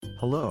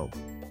Hello.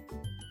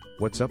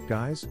 What's up,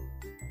 guys?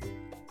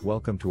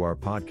 Welcome to our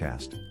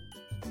podcast.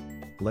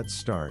 Let's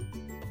start.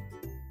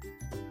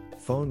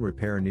 Phone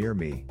repair near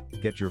me.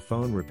 Get your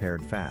phone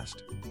repaired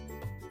fast.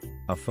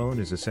 A phone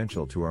is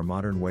essential to our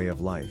modern way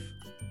of life.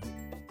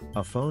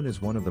 A phone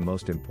is one of the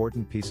most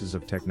important pieces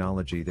of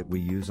technology that we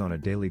use on a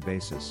daily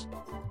basis.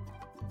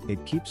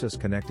 It keeps us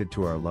connected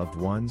to our loved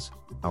ones,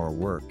 our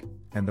work,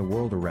 and the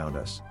world around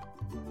us.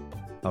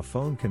 A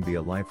phone can be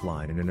a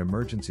lifeline in an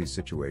emergency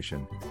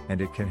situation, and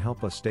it can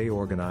help us stay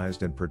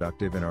organized and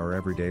productive in our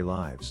everyday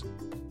lives.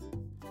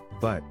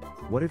 But,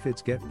 what if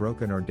it's get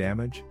broken or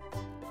damaged?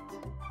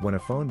 When a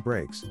phone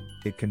breaks,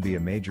 it can be a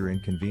major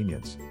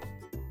inconvenience.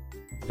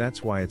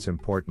 That's why it's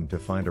important to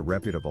find a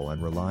reputable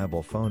and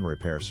reliable phone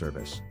repair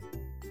service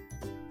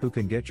who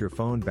can get your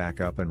phone back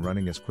up and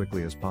running as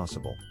quickly as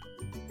possible.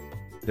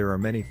 There are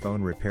many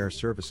phone repair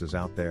services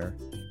out there,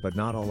 but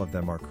not all of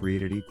them are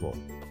created equal.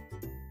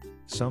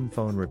 Some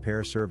phone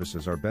repair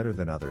services are better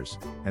than others,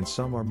 and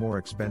some are more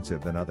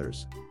expensive than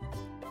others.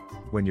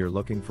 When you're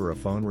looking for a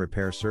phone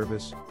repair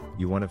service,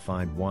 you want to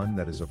find one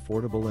that is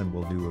affordable and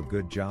will do a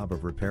good job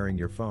of repairing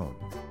your phone.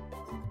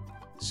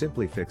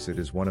 SimpliFix-It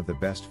is one of the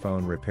best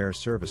phone repair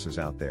services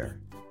out there.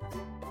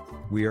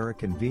 We are a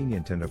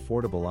convenient and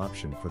affordable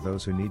option for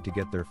those who need to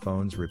get their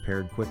phones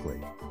repaired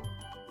quickly.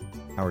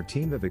 Our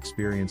team of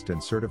experienced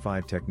and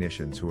certified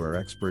technicians who are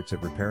experts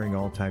at repairing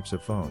all types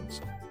of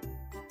phones.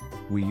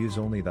 We use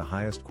only the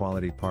highest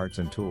quality parts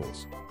and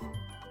tools.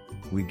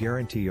 We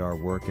guarantee our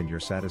work and your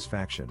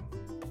satisfaction.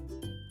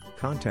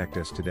 Contact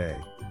us today.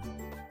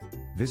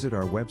 Visit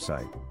our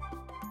website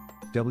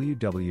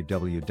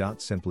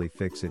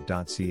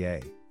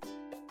www.simplyfixit.ca.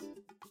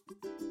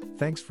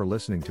 Thanks for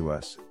listening to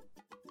us.